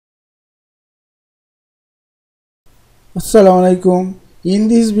Assalamu Walaikum. In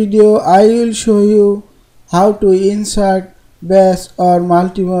this video I will show you how to insert base or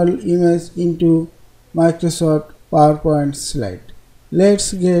multiple image into Microsoft PowerPoint slide.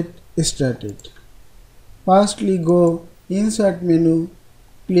 Let's get started. Firstly go insert menu,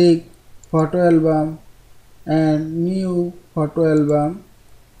 click photo album and new photo album.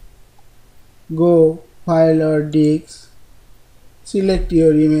 Go file or disk, select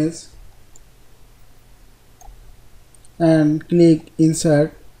your image and click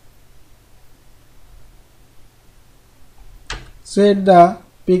insert. Set the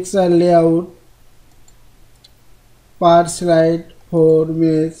pixel layout per slide for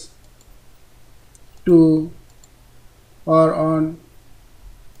image 2 or on.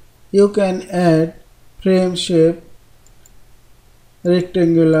 You can add frame shape,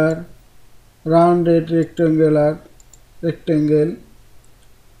 rectangular, rounded rectangle,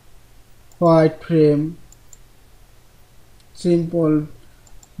 white frame, simple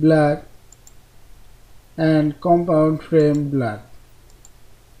black and compound frame black.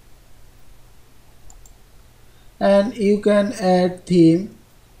 And you can add theme.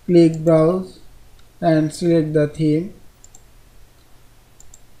 Click browse and select the theme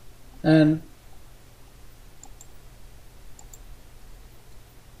and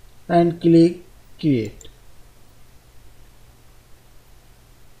click create.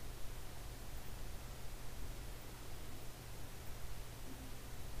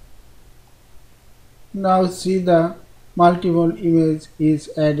 Now see the multiple image is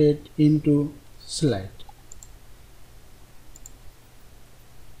added into slide.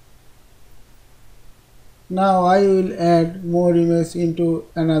 Now I will add more image into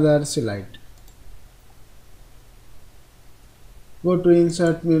another slide. Go to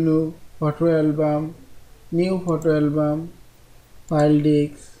insert menu, photo album, new photo album, file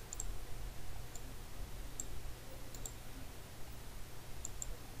disk.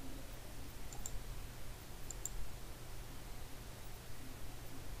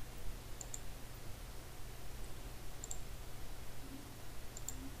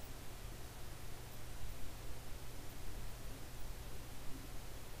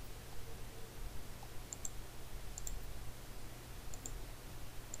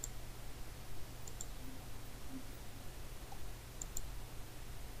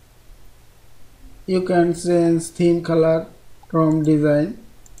 You can change theme color from design.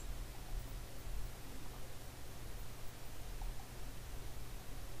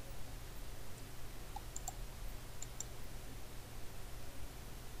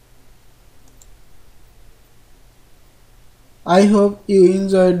 I hope you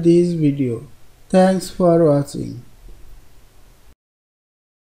enjoyed this video. Thanks for watching.